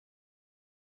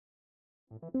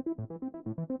Good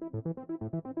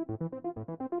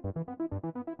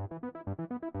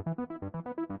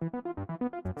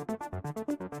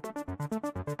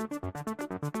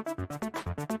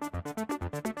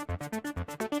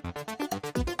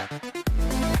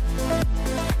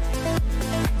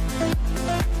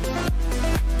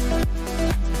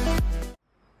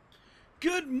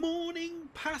morning,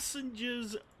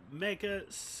 passengers. Mega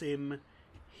Sim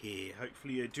here.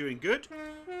 Hopefully you're doing good.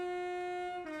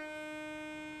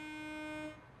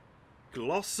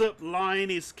 Glossop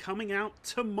Line is coming out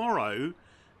tomorrow,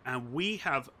 and we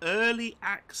have early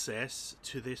access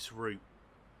to this route.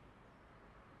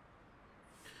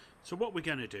 So what we're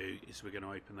going to do is we're going to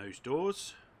open those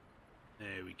doors.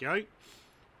 There we go.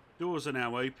 Doors are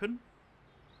now open.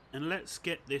 And let's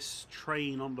get this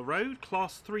train on the road.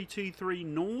 Class 323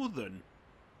 Northern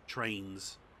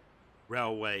Trains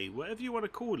Railway, whatever you want to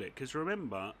call it. Because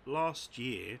remember, last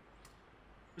year,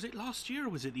 was it last year or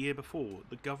was it the year before?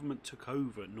 The government took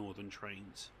over Northern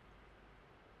Trains.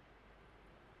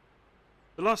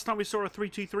 The last time we saw a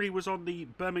 323 was on the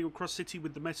Birmingham Cross City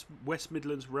with the West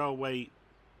Midlands Railway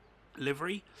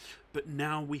livery. But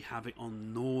now we have it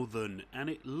on Northern, and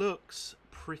it looks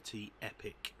pretty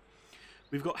epic.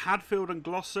 We've got Hadfield and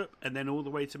Glossop, and then all the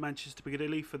way to Manchester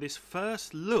Piccadilly for this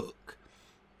first look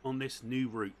on this new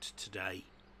route today.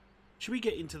 Should we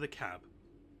get into the cab?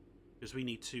 Because we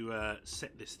need to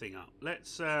set this thing up.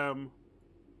 Let's go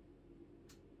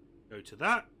to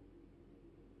that.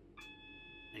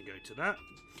 And go to that.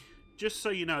 Just so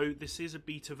you know, this is a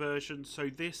beta version, so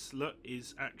this look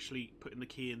is actually putting the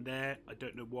key in there. I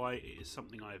don't know why. It is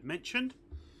something I have mentioned.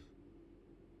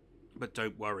 But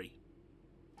don't worry,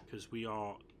 because we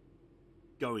are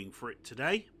going for it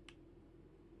today.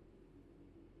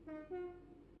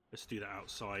 Let's do that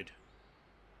outside.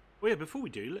 Oh yeah, before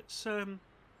we do, let's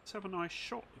have a nice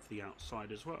shot of the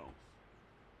outside as well.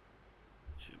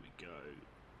 Here we go.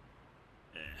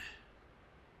 There.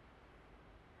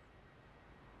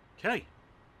 Okay.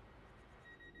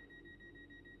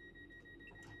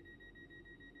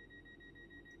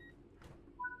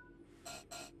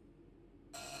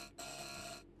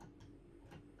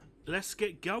 Let's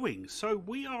get going. So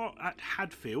we are at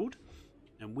Hadfield,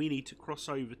 and we need to cross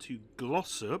over to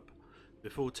Glossop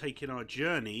before taking our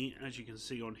journey. As you can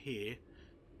see on here,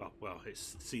 well,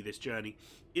 let's see this journey.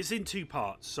 It's in two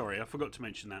parts. Sorry, I forgot to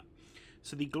mention that.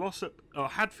 So the Glossop, or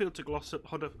Hadfield to Glossop,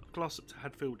 Glossop to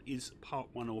Hadfield is part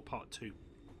 1 or part 2,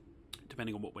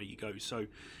 depending on what way you go. So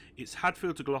it's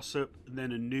Hadfield to Glossop, and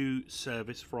then a new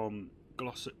service from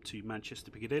Glossop to Manchester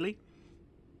Piccadilly,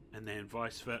 and then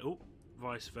vice versa. Oh,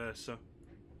 vice versa.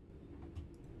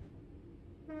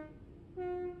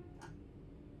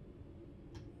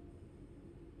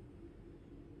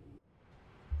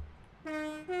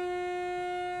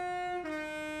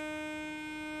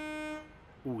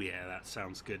 Oh yeah, that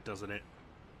sounds good, doesn't it?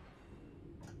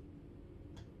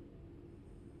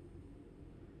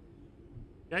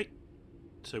 Okay,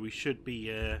 so we should be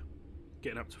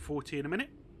getting up to 40 in a minute,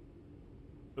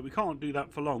 but we can't do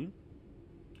that for long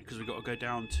because we've got to go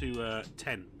down to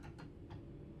 10.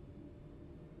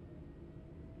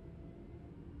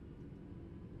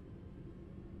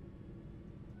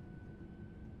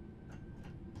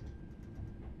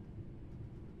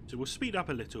 So we'll speed up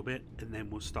a little bit, and then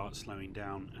we'll start slowing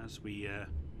down as we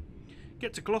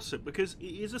get to Glossop, because it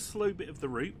is a slow bit of the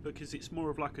route, because it's more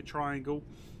of like a triangle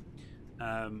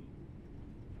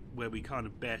where we kind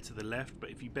of bear to the left, but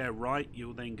if you bear right,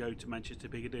 you'll then go to Manchester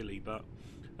Piccadilly. But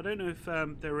I don't know if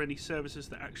there are any services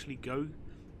that actually go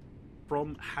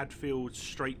from Hadfield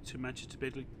straight to Manchester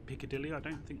Piccadilly. I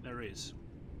don't think there is.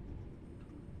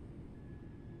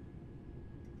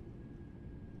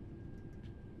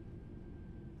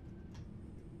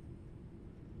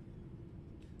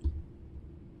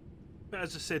 But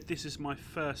as I said, this is my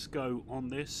first go on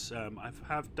this. I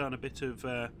have done a bit of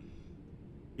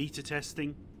beta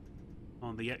testing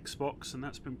on the Xbox, and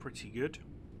that's been pretty good.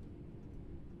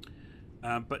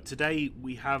 But today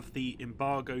we have the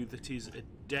embargo that is a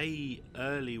day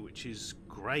early, which is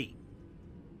great.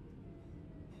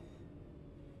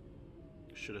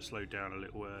 Should have slowed down a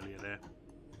little earlier there.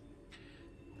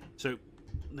 So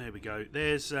there we go.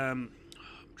 There's I'm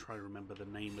trying to remember the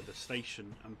name of the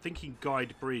station. I'm thinking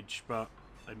Guide Bridge, but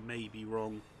I may be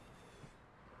wrong.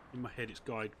 In my head it's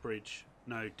Guide Bridge.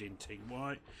 No, Dinting.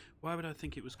 Why would I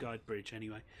think it was Guide Bridge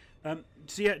anyway?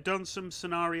 So yeah, done some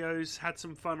scenarios, had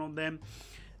some fun on them.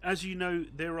 As you know,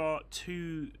 there are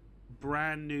 2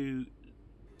 brand new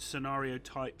scenario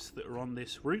types that are on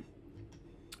this route,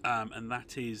 and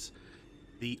that is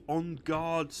the on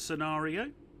guard scenario,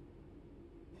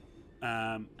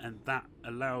 and that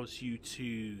allows you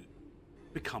to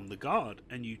become the guard,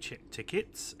 and you check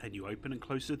tickets, and you open and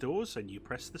close the doors, and you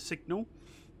press the signal,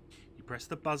 you press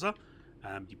the buzzer,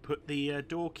 you put the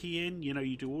door key in. You know,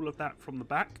 you do all of that from the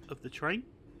back of the train.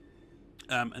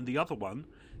 And the other one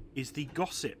is the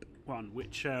Glossop one,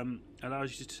 which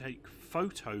allows you to take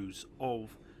photos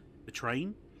of the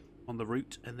train on the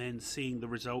route and then seeing the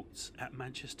results at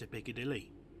Manchester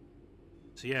Piccadilly.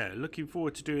 So yeah, looking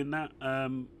forward to doing that.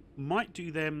 Might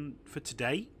do them for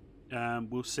today.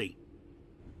 We'll see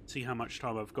how much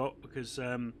time I've got, because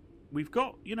we've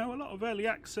got, you know, a lot of early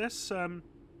access.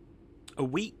 A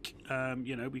week,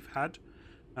 you know, we've had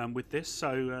with this.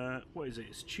 So what is it?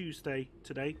 It's Tuesday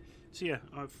today. So yeah,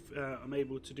 I'm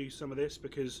able to do some of this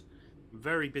because I'm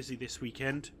very busy this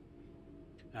weekend.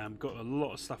 Got a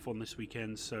lot of stuff on this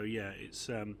weekend. So yeah, it's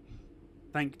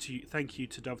thank you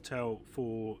to Dovetail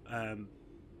for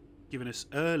giving us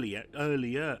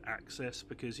earlier access,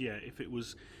 because yeah, if it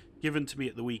was given to me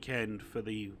at the weekend for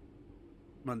the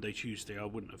Monday, Tuesday, I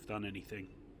wouldn't have done anything,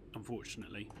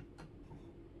 unfortunately.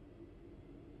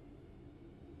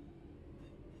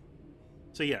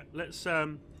 So yeah, let's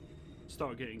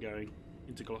start getting going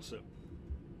into Glossop.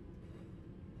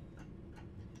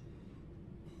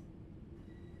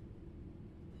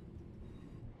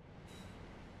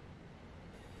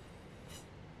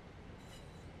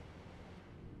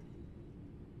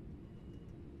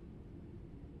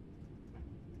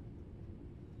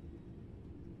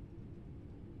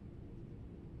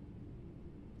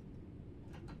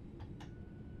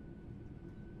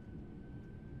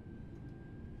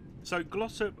 So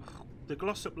the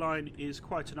Glossop line is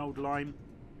quite an old line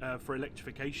for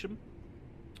electrification.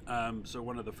 So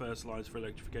one of the first lines for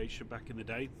electrification back in the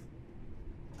day.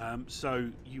 So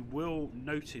you will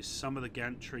notice some of the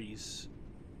gantries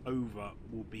over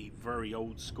will be very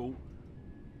old school.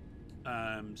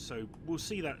 So we'll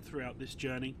see that throughout this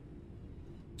journey.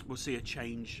 We'll see a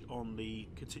change on the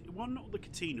well, not the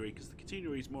catenary, because the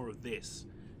catenary is more of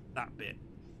that bit.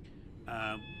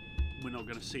 We're not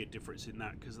going to see a difference in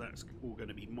that because that's all going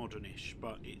to be modernish,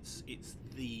 but it's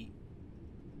the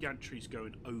gantries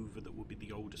going over that will be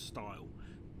the older style,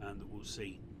 and that we'll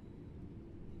see.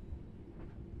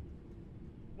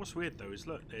 What's weird though is,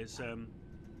 look, there's the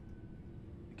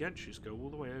gantries go all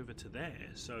the way over to there,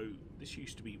 so this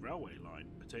used to be railway line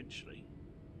potentially.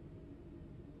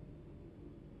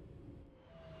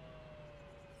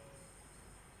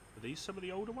 Are these some of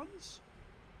the older ones?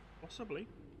 Possibly.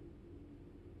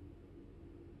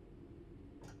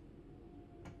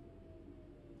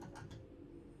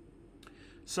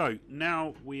 So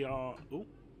now we are... Oh,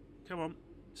 come on.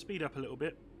 Speed up a little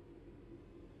bit.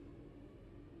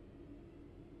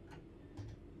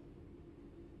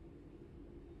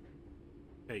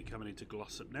 Okay, coming into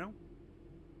Glossop now.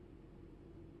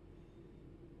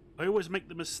 I always make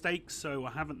the mistake, so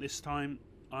I haven't this time.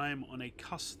 I'm on a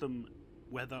custom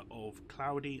weather of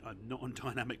cloudy. I'm not on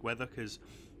dynamic weather, because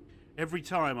every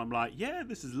time I'm like, yeah,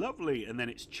 this is lovely, and then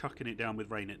it's chucking it down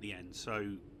with rain at the end.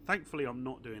 So thankfully I'm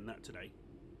not doing that today.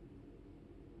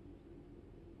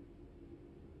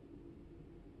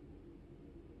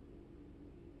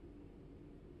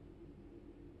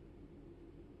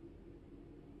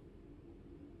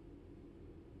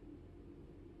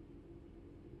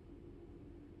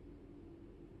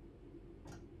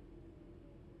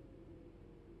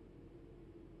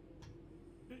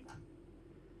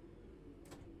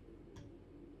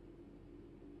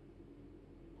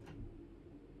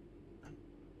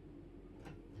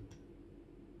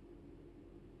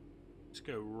 Let's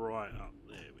go right up.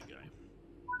 There we go.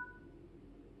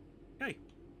 Okay.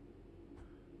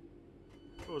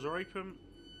 Doors are open.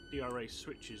 DRA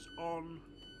switch is on.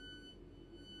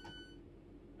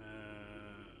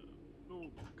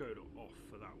 We'll go to off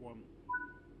for that one.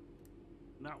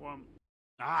 That one.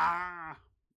 Ah!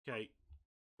 Okay.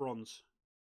 Bronze.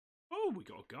 Oh, we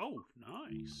got a gold.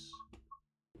 Nice.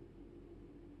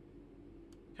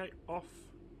 Okay, off.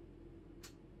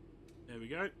 There we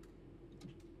go.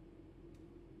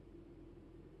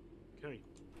 Okay.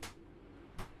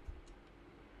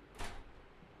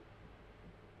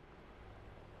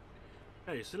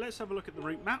 Okay, so let's have a look at the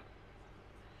route map.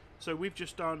 So we've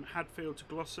just done Hadfield to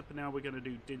Glossop, and now we're going to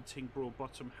do Dinting,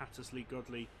 Broadbottom, Hattersley,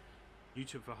 Godley,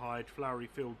 Newton for Hyde, Flowery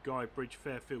Field, Guy Bridge,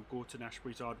 Fairfield, Gorton,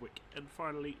 Ashbury's, Ardwick, and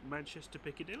finally Manchester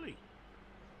Piccadilly.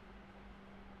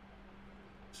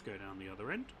 Let's go down the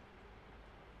other end.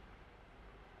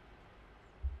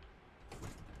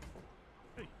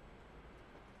 Okay.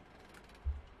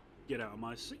 Get out of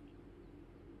my seat.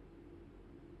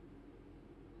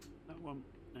 That one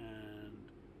and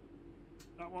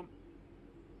that one.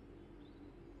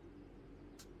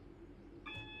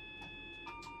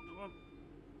 That one.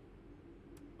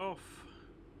 off.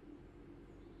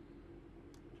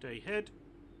 Day ahead.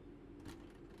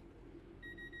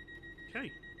 Okay.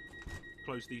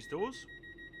 Close these doors.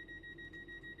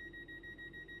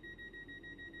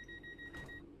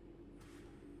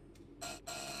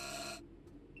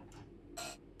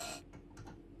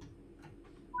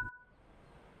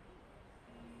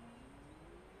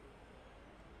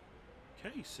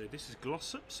 Okay, so this is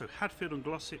Glossop. So Hadfield and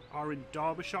Glossop are in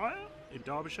Derbyshire.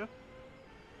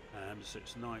 So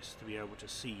it's nice to be able to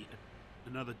see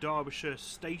another Derbyshire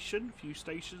station. A few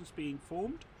stations being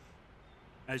formed.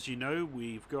 As you know,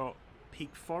 we've got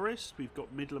Peak Forest, we've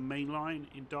got Midland Main Line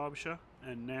in Derbyshire,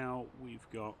 and now we've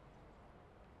got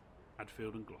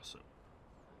Hadfield and Glossop.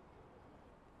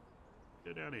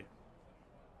 Go down here.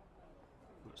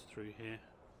 What's through here?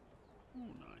 Oh,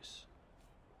 nice.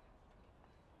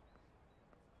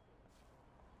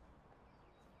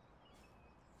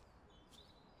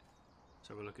 Let's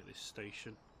have a look at this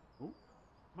station. Oh,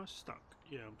 am I stuck?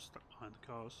 Yeah, I'm stuck behind the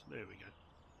cars. There we go.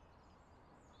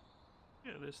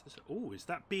 Yeah, there's this. Oh, is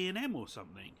that B&M or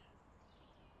something?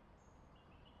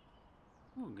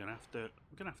 Oh, I'm gonna have to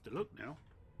look now.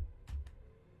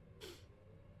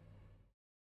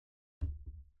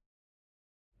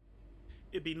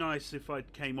 It'd be nice if I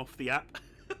came off the app.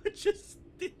 Just.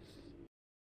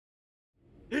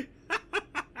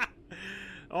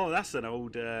 Oh, that's an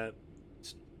old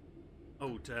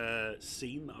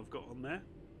scene that I've got on there.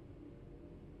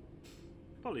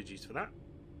 Apologies for that.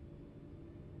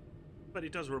 But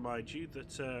it does remind you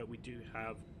that we do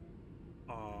have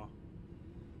our...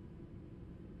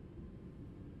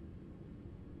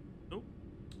 Oh.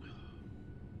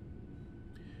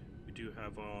 We do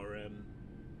have our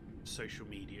social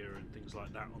media and things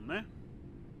like that on there.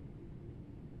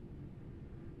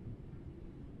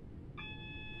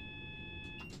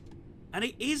 And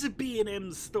it is a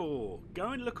B&M store. Go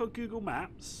and look on Google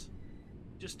Maps.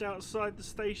 Just outside the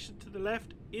station to the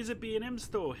left is a B&M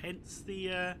store. Hence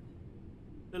the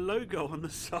logo on the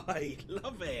side.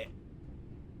 Love it.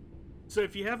 So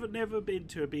if you haven't never been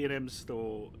to a B&M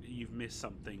store, you've missed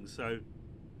something. So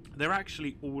they're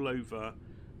actually all over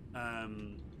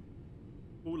the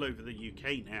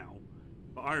UK now.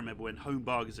 But I remember when home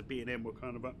bargains at B&M were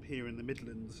kind of up here in the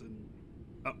Midlands and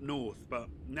up north, but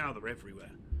now they're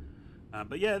everywhere.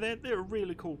 But yeah, they're a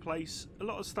really cool place. A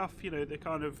lot of stuff, you know, they're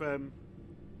kind of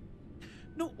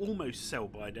not almost sell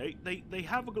by date. They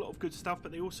have a lot of good stuff,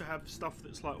 but they also have stuff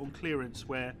that's like on clearance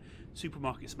where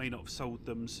supermarkets may not have sold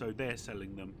them, so they're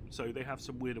selling them. So they have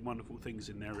some weird and wonderful things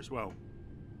in there as well,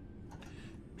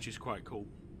 which is quite cool.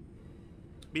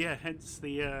 But yeah, hence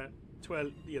the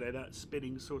 12, you know, that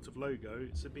spinning sort of logo.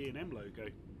 It's a B&M logo.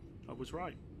 I was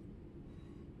right.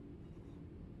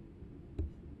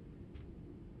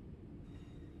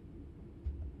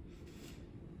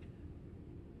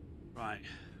 Right,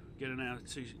 gonna now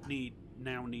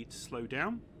need to slow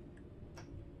down.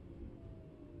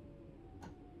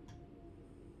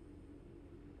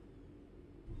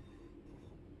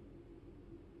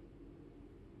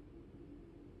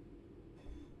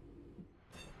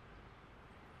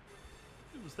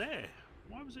 It was there.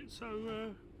 Why was it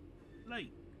so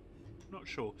late? Not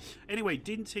sure. Anyway,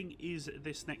 Dinting is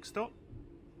this next stop.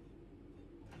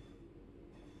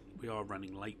 We are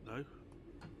running late though.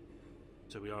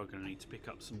 So we are going to need to pick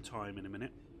up some time in a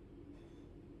minute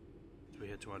as we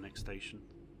head to our next station.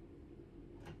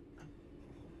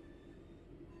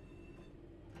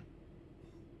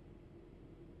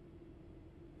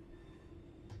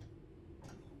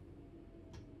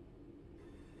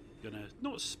 Gonna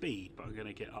not speed, but I'm going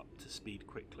to get up to speed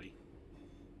quickly.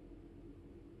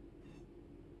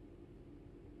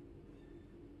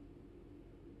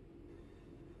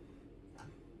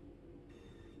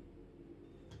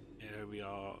 Here we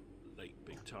are, late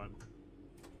big time.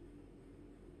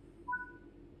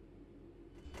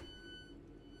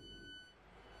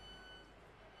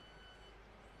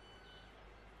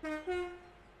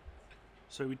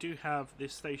 So we do have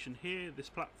this station here, this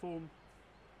platform.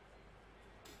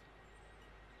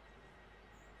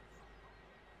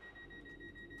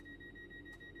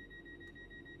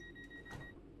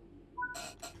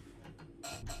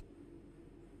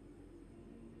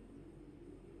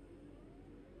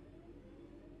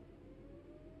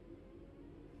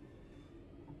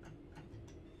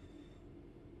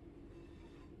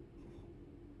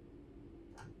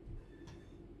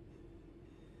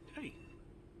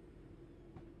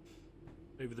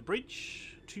 Over the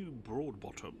bridge to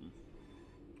Broadbottom.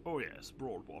 Oh yes,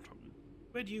 Broadbottom.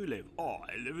 Where do you live? Oh,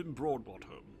 I live in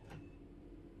Broadbottom.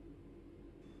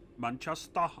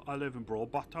 Manchester, I live in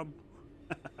Broadbottom.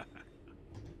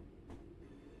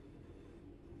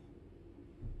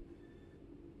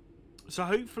 So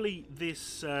hopefully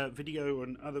this video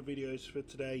and other videos for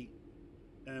today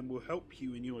will help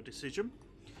you in your decision,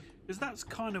 because that's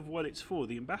kind of what it's for.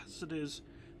 The ambassadors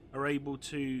are able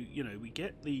to, you know, we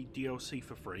get the DLC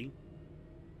for free.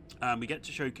 We get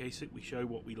to showcase it. We show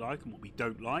what we like and what we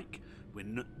don't like. We're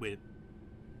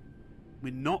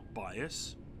not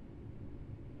biased.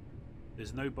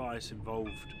 There's no bias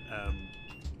involved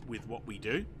with what we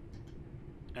do,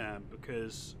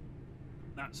 because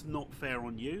that's not fair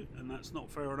on you, and that's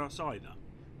not fair on us either.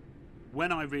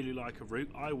 When I really like a route,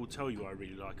 I will tell you I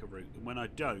really like a route, and when I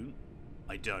don't,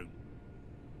 I don't.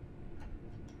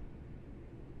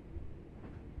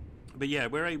 But yeah,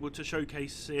 we're able to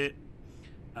showcase it,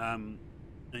 and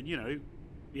you know,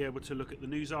 be able to look at the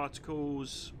news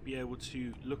articles, be able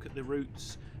to look at the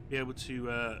routes, be able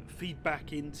to feed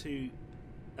back into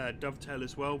Dovetail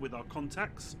as well with our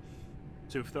contacts.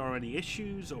 So if there are any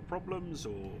issues or problems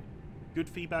or good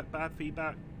feedback, bad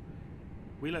feedback,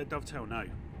 we let Dovetail know.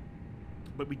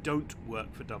 But we don't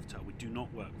work for Dovetail. We do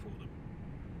not work for them.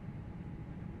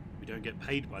 We don't get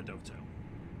paid by Dovetail.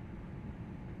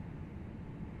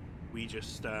 We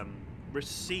just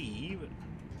receive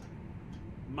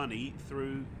money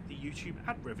through the YouTube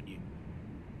ad revenue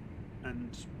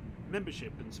and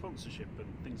membership and sponsorship and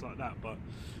things like that. But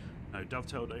no,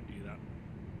 Dovetail don't do that.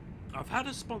 I've had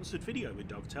a sponsored video with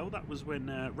Dovetail. That was when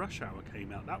Rush Hour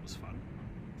came out. That was fun.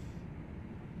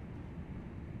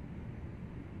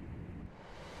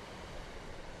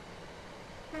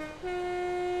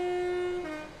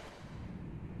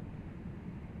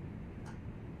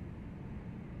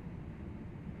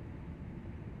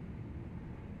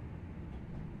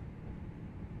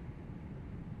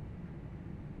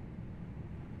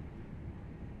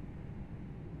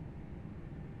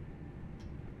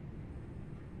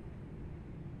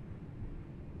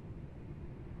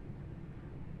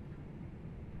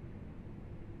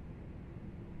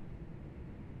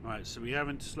 Right, so we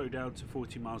having to slow down to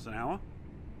 40 miles an hour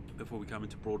before we come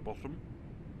into Broadbottom.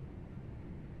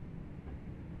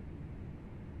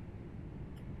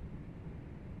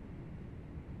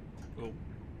 Well,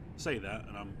 say that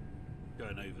and I'm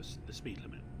going over the speed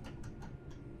limit.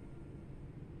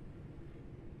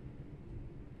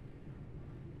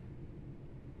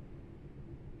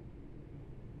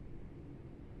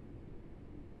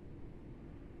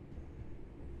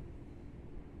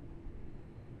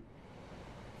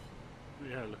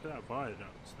 Yeah, look at that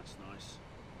viaduct. That's nice.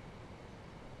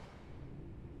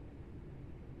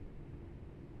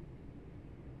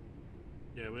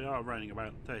 Yeah, we are running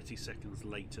about 30 seconds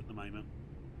late at the moment.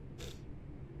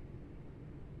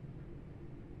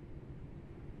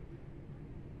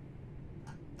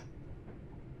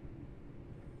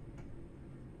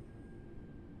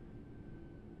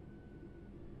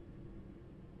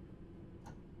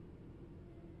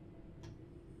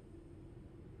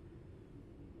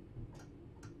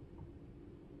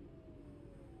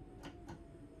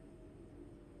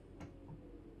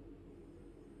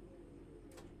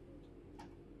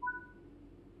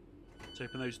 Let's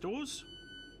open those doors.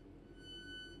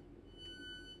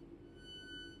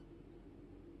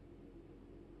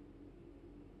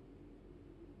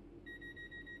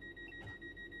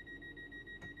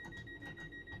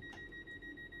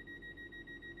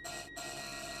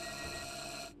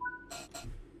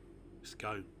 Let's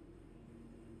go.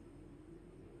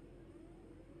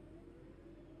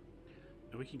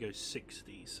 Now we can go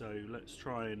 60, so let's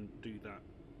try and do that.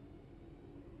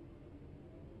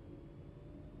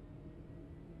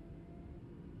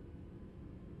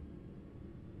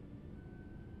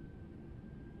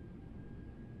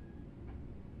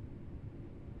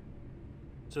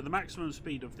 So the maximum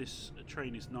speed of this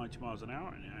train is 90 miles an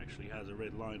hour, and it actually has a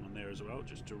red line on there as well,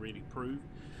 just to really prove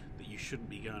that you shouldn't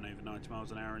be going over 90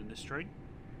 miles an hour in this train.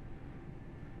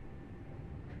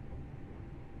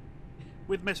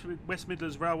 With West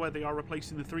Midlands Railway, they are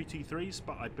replacing the 323s,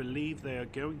 but I believe they are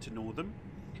going to Northern.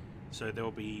 So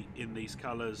they'll be in these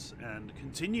colours and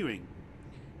continuing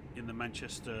in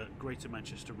the Greater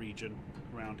Manchester region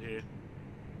around here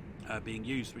being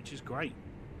used, which is great.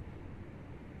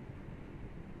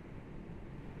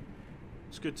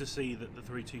 It's good to see that the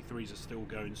 323s are still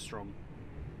going strong.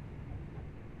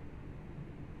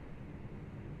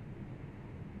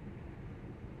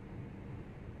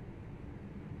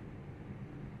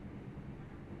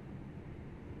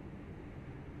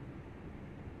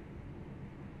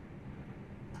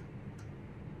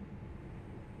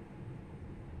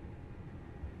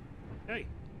 Okay.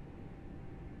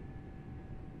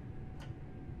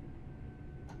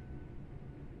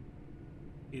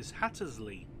 Is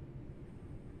Hattersley.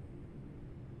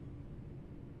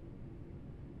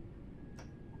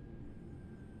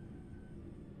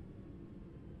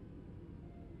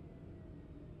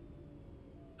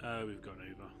 We've gone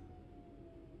over.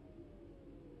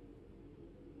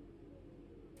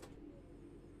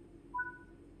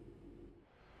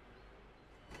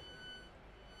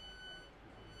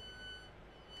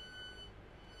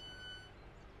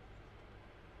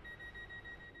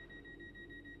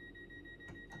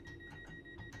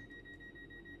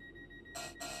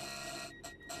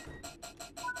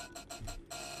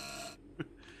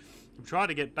 I'm trying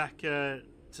to get back to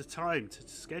time, to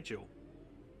schedule.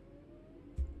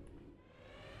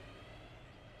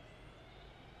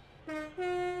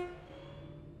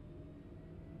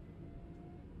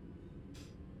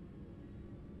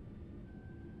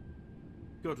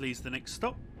 Godley's the next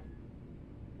stop.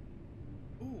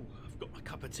 Ooh, I've got my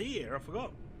cup of tea here, I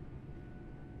forgot.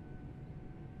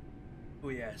 Oh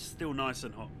yeah, still nice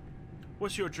and hot.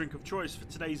 What's your drink of choice for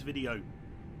today's video?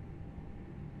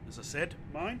 As I said,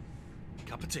 mine,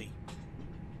 cup of tea.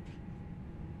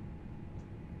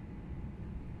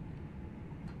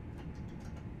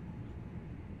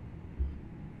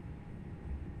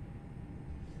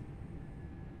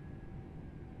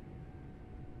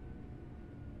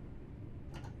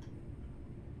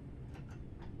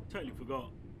 Totally forgot.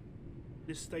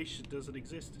 This station doesn't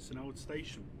exist. It's an old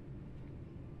station.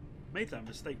 Made that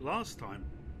mistake last time.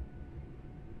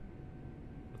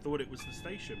 I thought it was the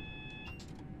station.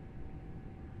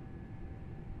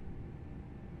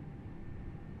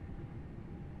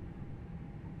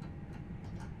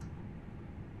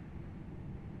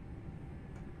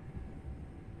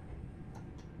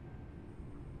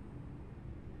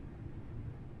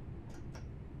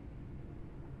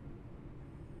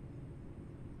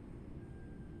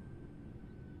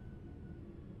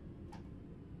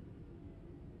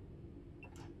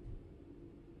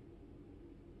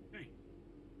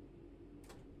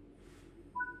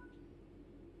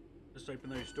 Just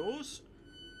open those doors.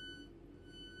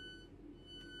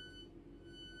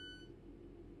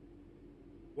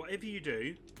 Whatever you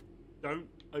do, don't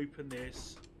open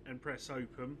this and press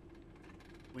open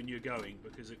when you're going,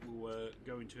 because it will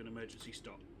go into an emergency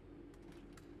stop.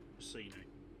 Just so you know.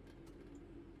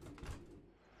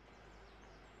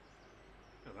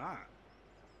 Look at that.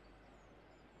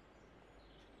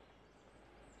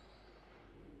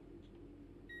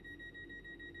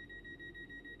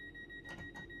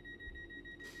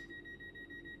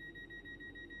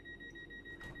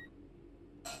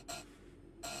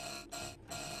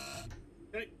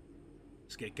 Okay,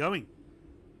 let's get going.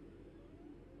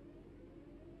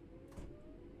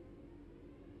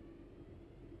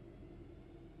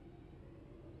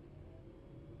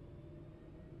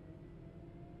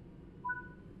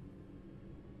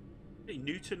 Okay,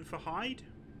 Newton for Hyde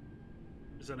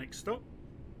is our next stop.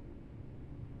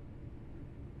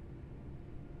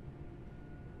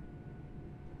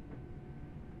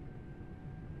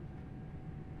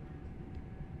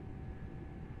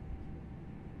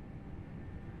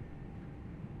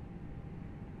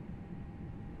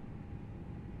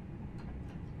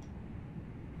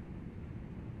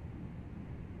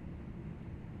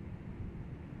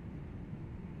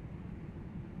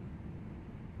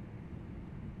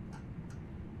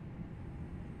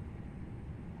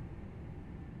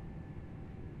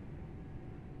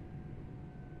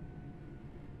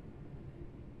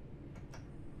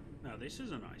 Now this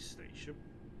is a nice station.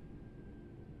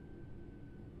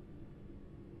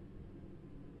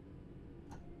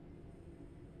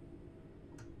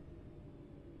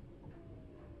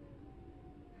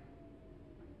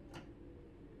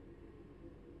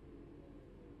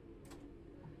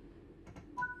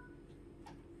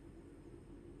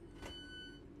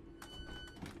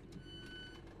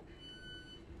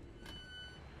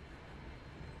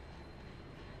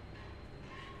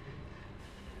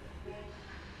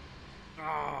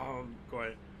 Oh,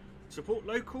 quiet. Support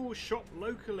local, shop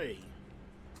locally.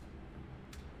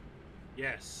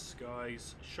 Yes,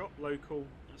 guys, shop local.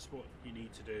 That's what you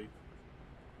need to do.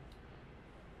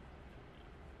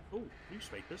 Oh,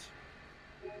 newspapers.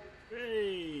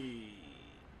 Hey!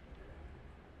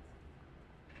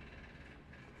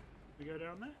 We go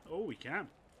down there? Oh, we can.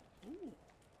 Ooh.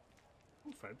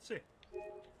 Oh, fancy.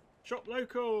 Shop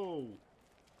local!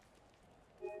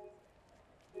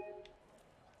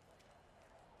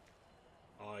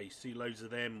 I see loads of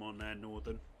them on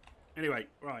Northern. Anyway,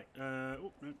 right.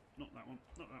 Oh, no, not that one.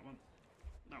 Not that one.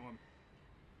 That one.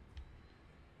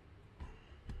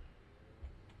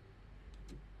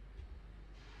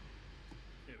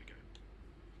 There we go.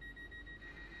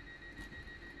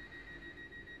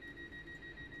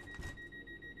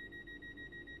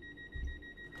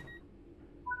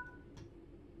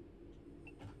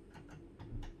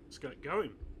 Let's get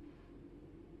going.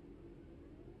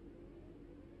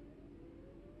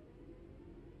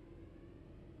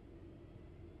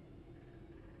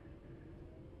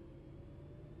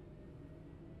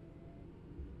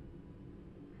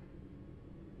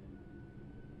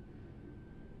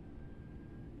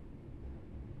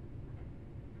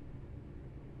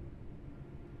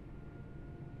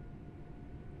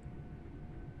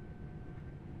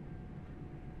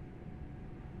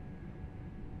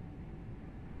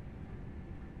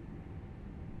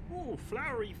 Oh,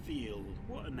 Flowery Field.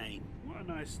 What a name. What a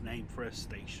nice name for a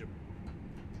station.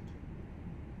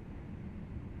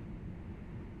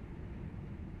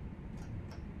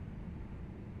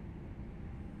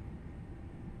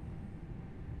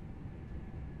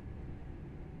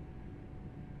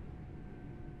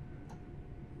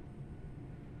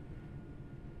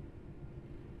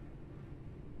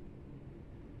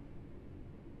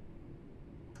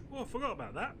 Oh, I forgot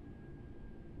about that.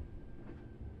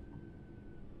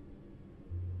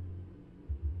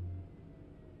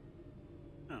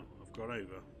 Oh, I've got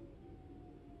over.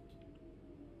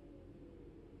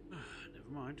 Never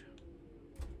mind.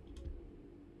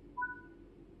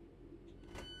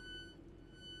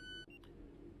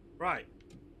 Right.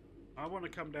 I want to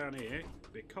come down here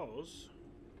because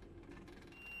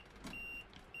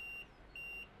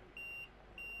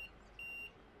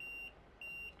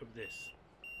of this.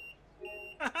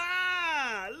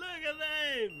 Ha! Look at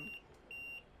them!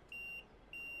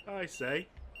 I say.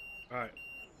 Right.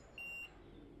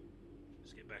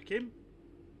 Let's get back in.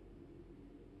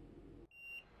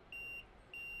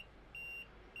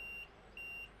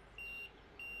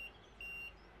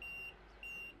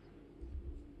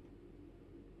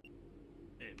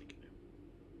 There we go.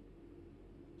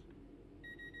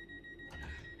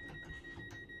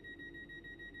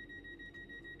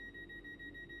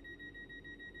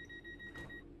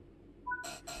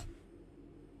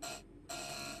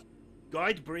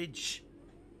 Guide bridge.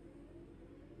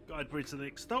 Guide bridge to the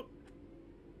next stop.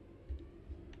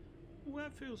 Well,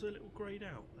 that feels a little greyed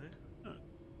out there. Oh.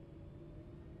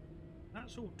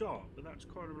 That's all dark, but that's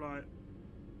kind of like,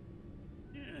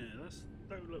 yeah, that's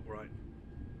don't look right.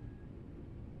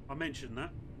 I mentioned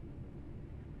that.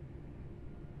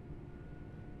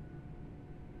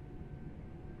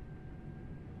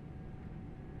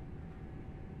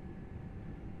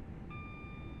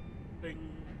 Bing.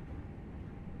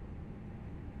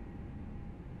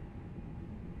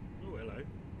 Oh, hello.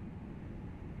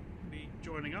 Be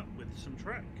joining up with some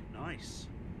track. Nice.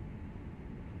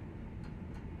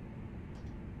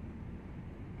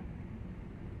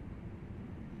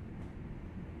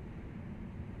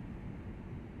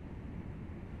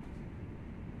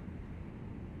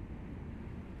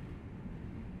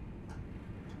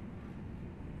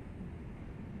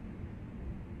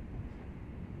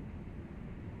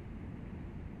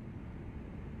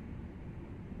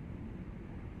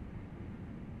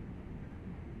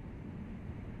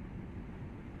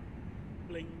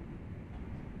 Bling.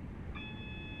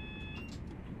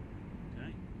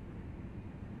 Okay.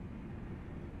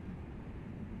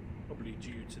 Probably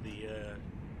due to the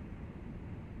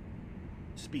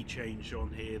speed change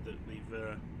on here that we've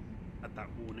had that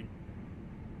warning.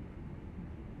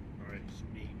 Alright,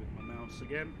 speed with my mouse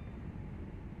again.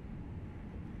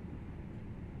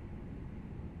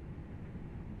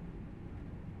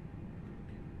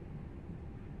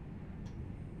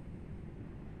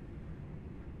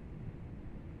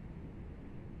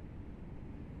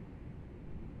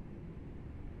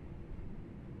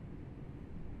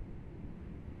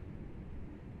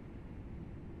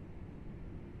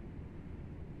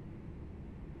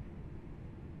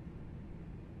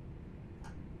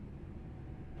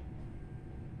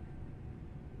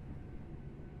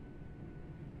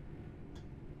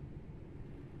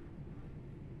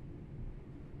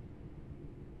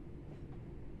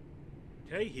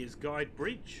 Okay, here's Guide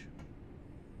Bridge.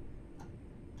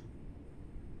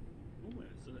 Oh,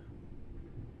 there's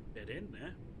a dead end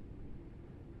there.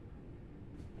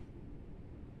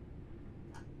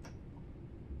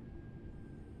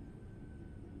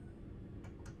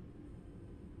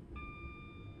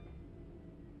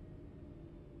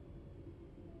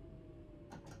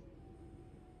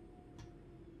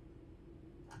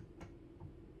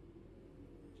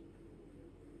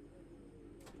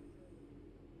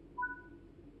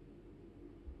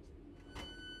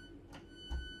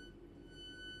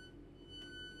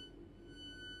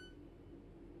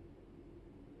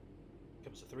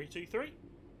 Comes a 323.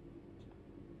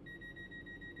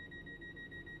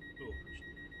 Oh,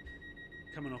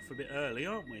 coming off a bit early,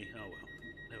 aren't we? Oh well,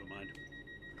 never mind.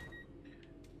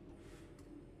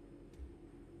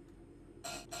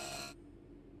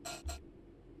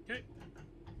 Okay,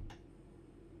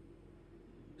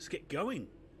 let's get going.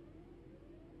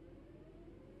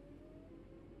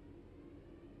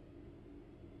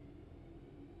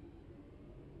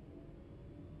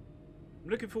 I'm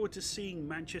looking forward to seeing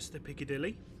Manchester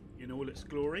Piccadilly in all its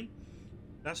glory.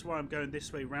 That's why I'm going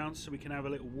this way round, so we can have a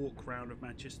little walk round of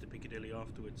Manchester Piccadilly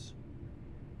afterwards.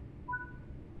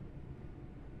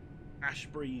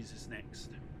 Ashbury's is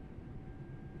next.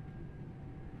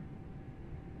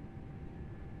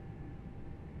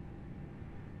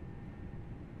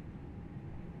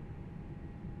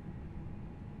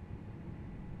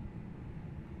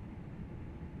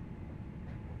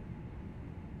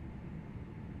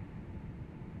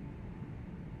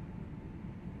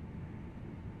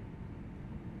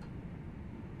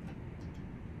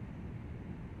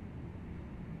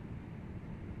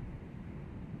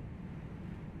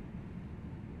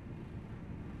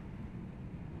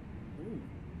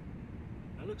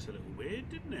 weird,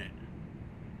 didn't it?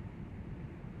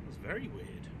 It was very weird.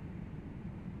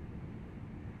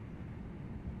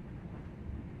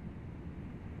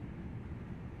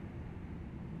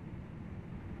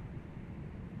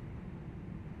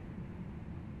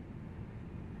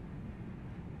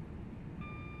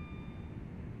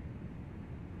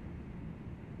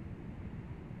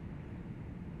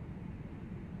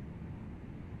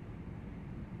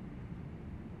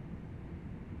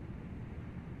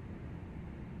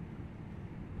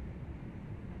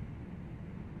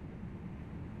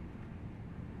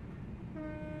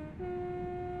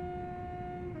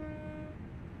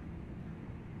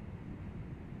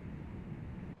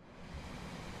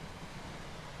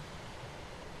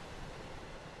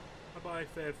 Bye,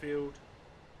 Fairfield.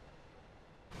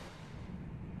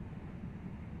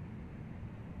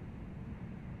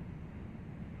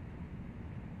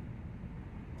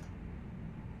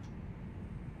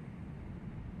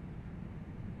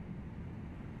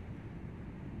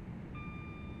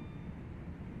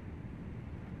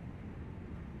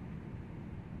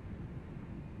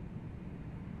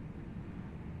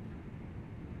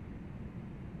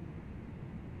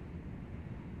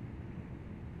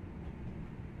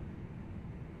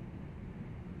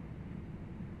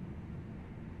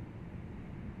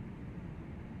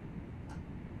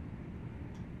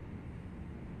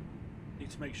 Need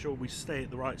to make sure we stay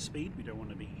at the right speed. We don't want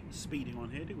to be speeding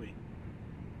on here, do we? Is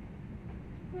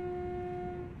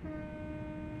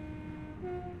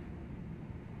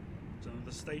that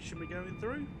another station we're going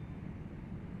through?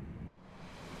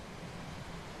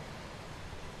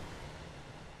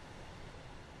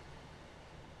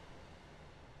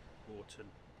 Wharton.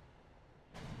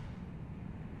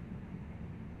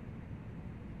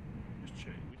 Just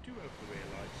check. We do have the rear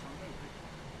lights on, don't we?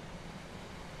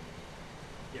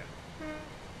 Yeah.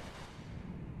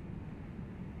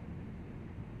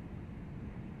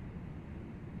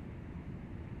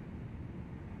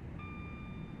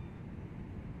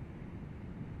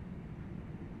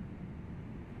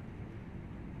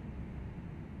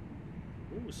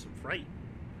 Ooh, some freight.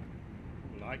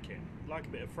 I like it. Like a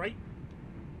bit of freight.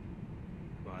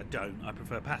 Well, I don't. I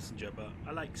prefer passenger, but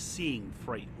I like seeing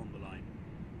freight on the line.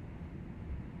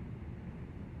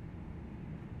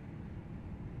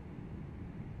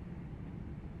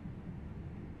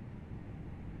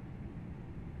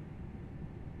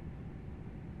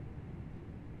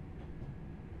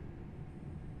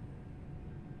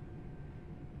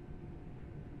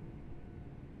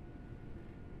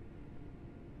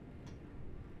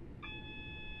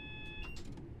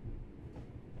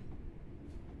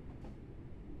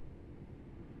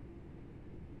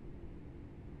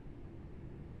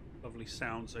 Lovely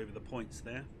sounds over the points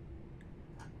there.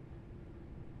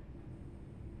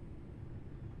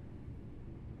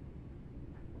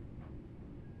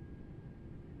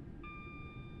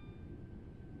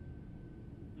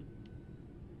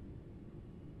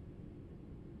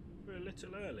 We're a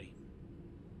little early.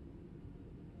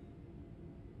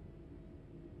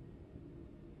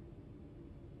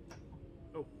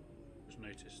 Oh, just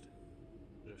noticed.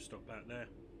 Should have stopped back there.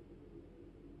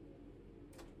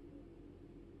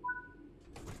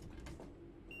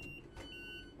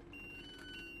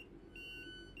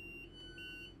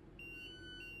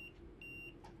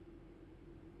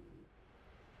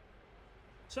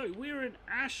 So we're in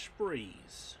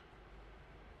Ashbury's.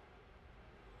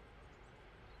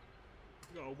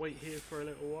 We've got to wait here for a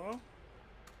little while.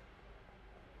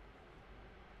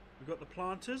 We've got the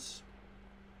planters.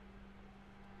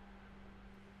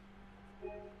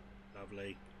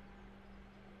 Lovely.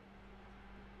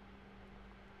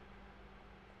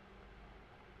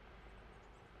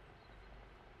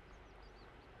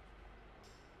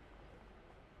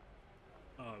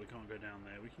 Oh, we can't go down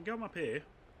there. We can come up here.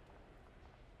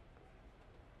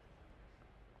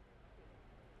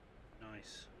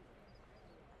 Nice.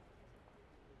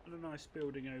 What a nice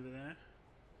building over there.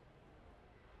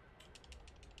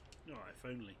 Oh, if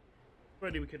only. If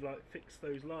only we could like fix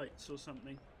those lights or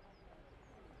something.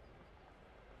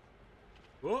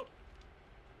 Whoop!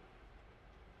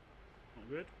 Not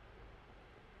good.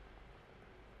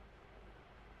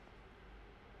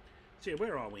 So yeah,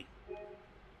 where are we?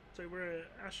 So we're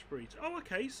at Ashbury. Oh,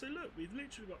 okay. So look, we've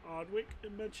literally got Ardwick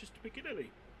and Manchester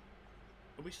Piccadilly.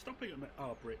 Are we stopping at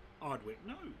Ardwick?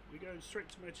 No, we're going straight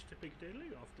to Manchester Piccadilly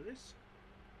after this.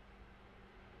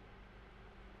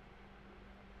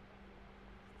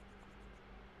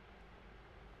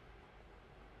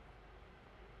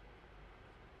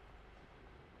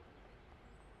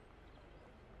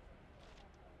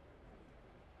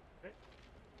 Okay.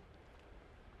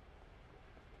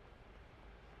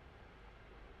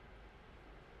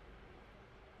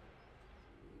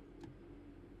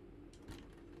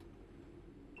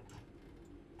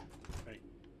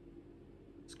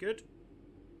 good.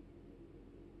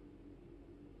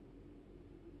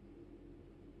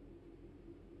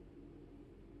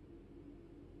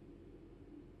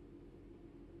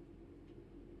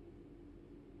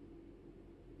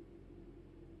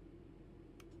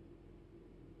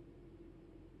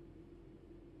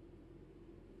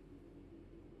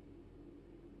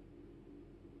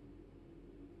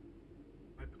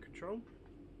 Control.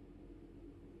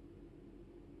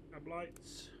 Cab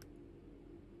lights.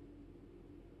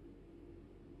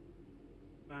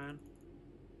 Fan.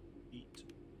 Heat.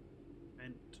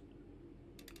 Vent.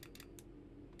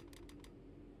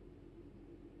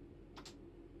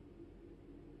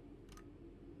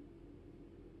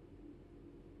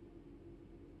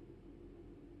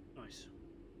 Nice.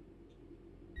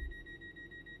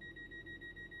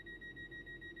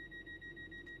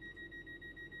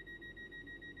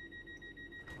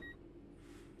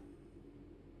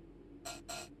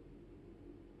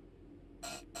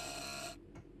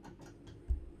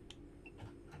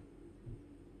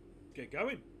 Get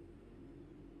going.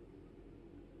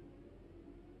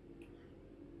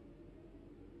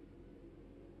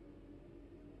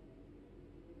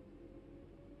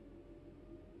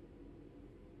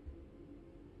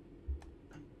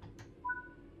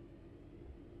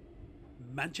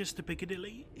 Manchester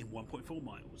Piccadilly in 1.4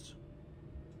 miles.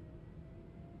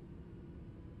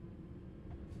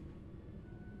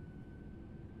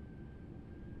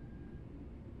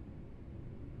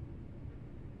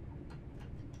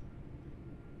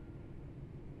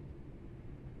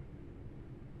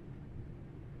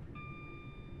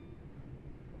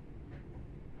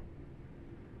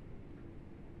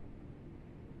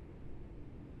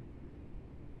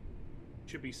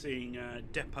 Should be seeing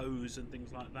depots and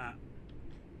things like that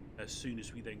as soon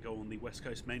as we then go on the West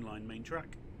Coast Main Line main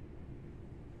track.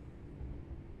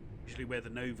 Usually where the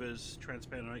Novas,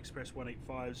 Trans-Pennine Express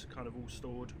 185s are kind of all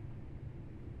stored.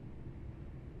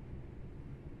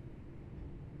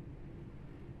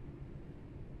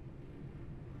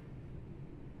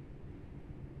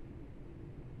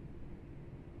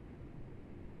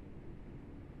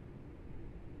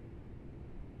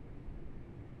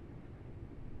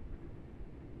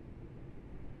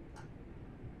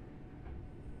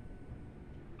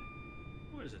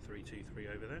 There's a 323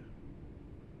 over there.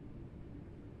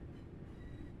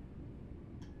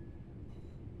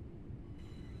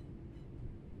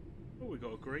 Oh, we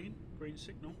got a green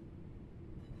signal.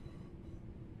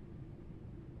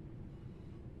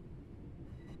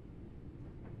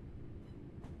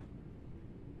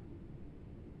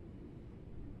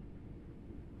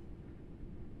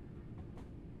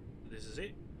 This is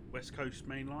it. West Coast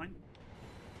Main Line.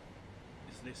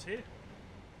 Is this here?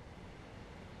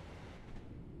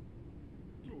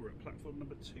 We're at platform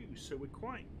number 2, so we're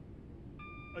quite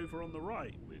over on the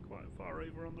right. We're quite far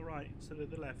over on the right instead of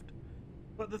the left.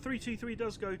 But the 323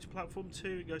 does go to platform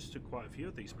 2. It goes to quite a few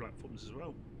of these platforms as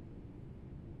well.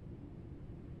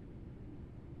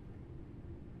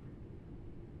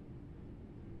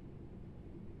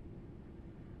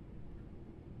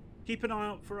 Keep an eye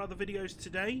out for other videos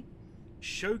today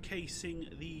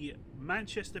showcasing the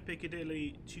Manchester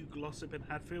Piccadilly to Glossop and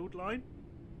Hadfield line.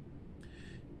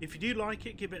 If you do like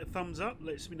it, give it a thumbs up.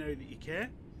 Lets me know that you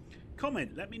care.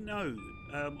 Comment, let me know,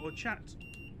 or chat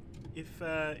if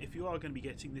you are going to be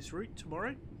getting this route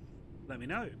tomorrow. Let me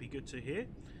know. It'd be good to hear.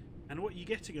 And what are you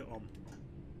getting it on?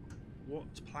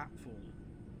 What platform?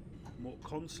 What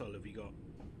console have you got?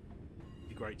 It'd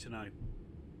be great to know.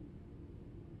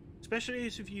 Especially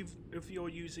if you're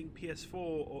using PS4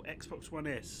 or Xbox One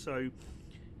S. So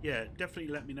yeah,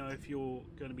 definitely let me know if you're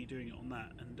going to be doing it on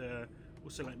that, and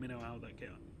also let me know how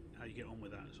you get on with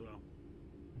that as well.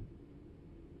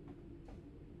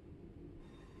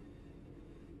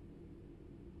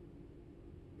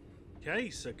 Okay,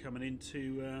 so coming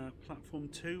into platform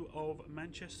 2 of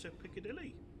Manchester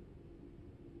Piccadilly.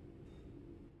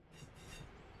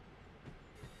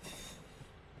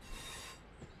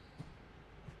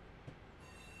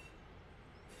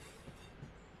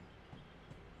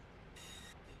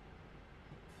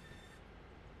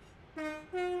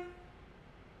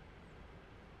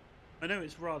 I know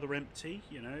it's rather empty,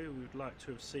 you know, we would like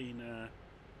to have seen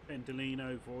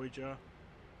Pendolino, Voyager,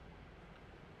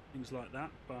 things like that,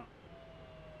 but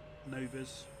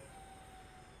Novas.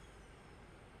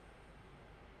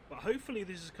 But hopefully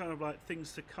this is kind of like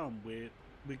things to come. We're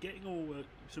getting all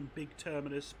some big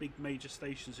terminus, big major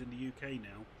stations in the UK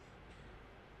now.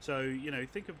 So, you know,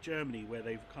 think of Germany where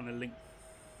they've kind of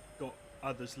got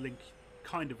others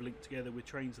kind of linked together with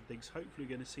trains and things. Hopefully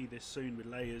we're going to see this soon with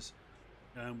layers.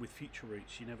 With future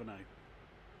routes, you never know.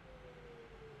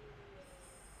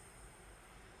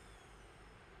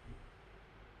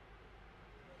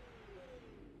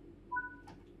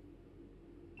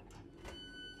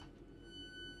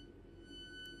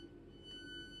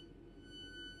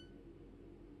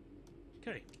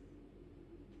 Okay.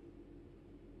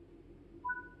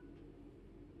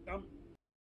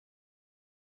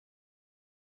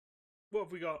 What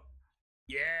have we got?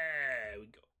 Yeah,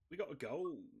 we got a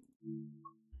goal.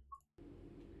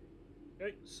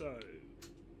 Okay, so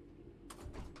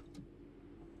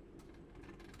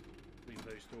leave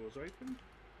those doors open.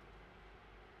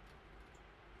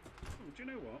 Oh, do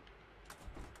you know what?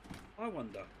 I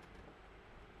wonder,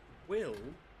 will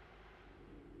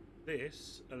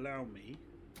this allow me?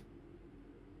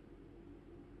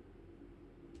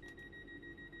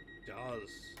 Does.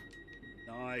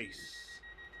 Nice.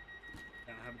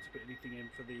 Not having to put anything in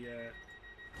for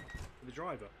the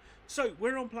driver. So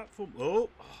we're on platform. Oh,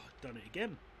 I've done it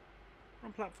again. We're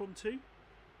on platform 2.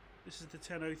 This is the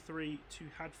 10:03 to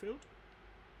Hadfield.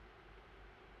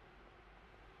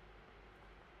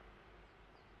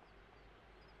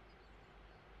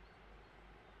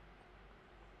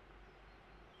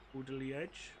 Orderly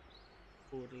edge.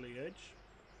 Orderly edge.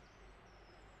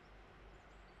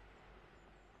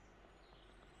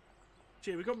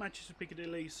 Gee, we've got Manchester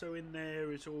Piccadilly, so in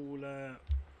there is all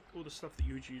the stuff that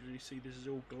you would usually see. This is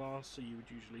all glass, so you would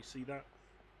usually see that.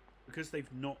 Because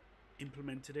they've not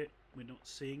implemented it, we're not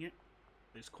seeing it.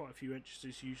 There's quite a few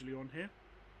entrances usually on here.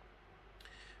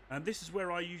 And this is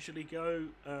where I usually go,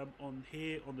 on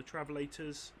here, on the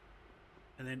travelators,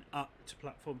 and then up to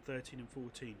platform 13 and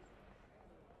 14.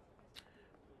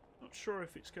 Not sure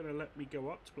if it's going to let me go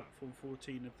up to platform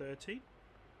 14 and 13.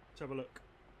 Let's have a look.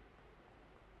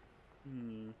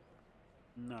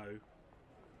 No.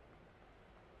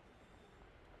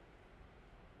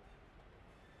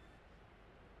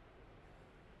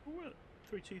 Oh, well,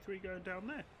 323 going down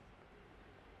there.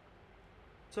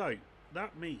 So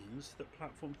that means that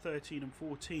platform 13 and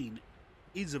 14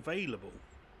 is available.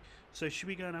 So should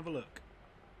we go and have a look?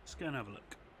 Let's go and have a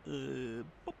look.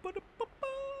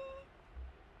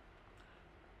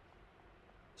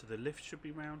 So the lift should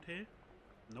be round here.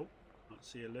 Nope, can't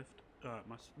see a lift. It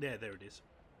must. There it is.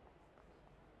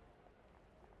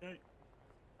 Okay.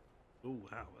 Oh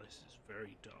wow, this is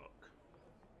very dark.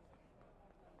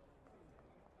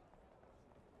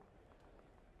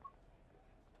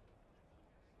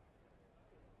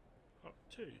 Up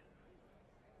 2.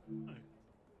 No.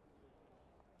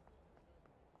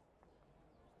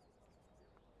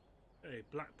 Okay,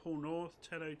 Blackpool North,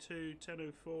 10:02,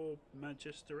 10:04,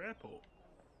 Manchester Airport.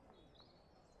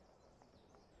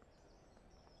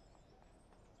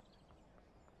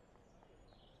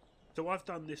 So I've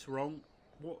done this wrong.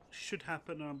 What should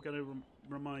happen, I'm going to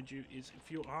remind you, is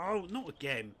if you're... Oh, not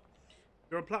again.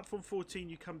 You're on platform 14,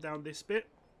 you come down this bit,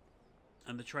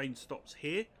 and the train stops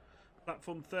here.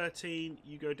 Platform 13,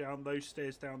 you go down those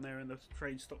stairs down there, and the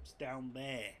train stops down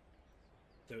there.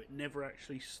 So it never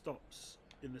actually stops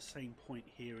in the same point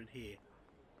here and here.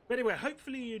 But anyway,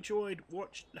 hopefully you enjoyed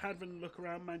having a look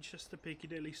around Manchester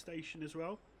Piccadilly Station as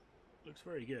well. Looks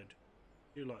very good.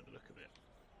 I do like the look of it.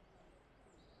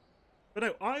 But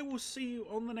no, I will see you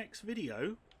on the next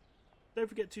video. Don't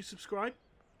forget to subscribe.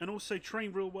 And also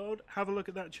Train Real World. Have a look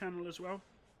at that channel as well.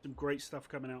 Some great stuff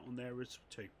coming out on there as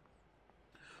too.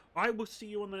 I will see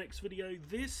you on the next video.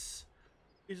 This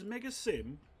is Mega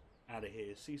Sim out of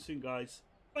here. See you soon, guys.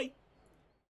 Bye.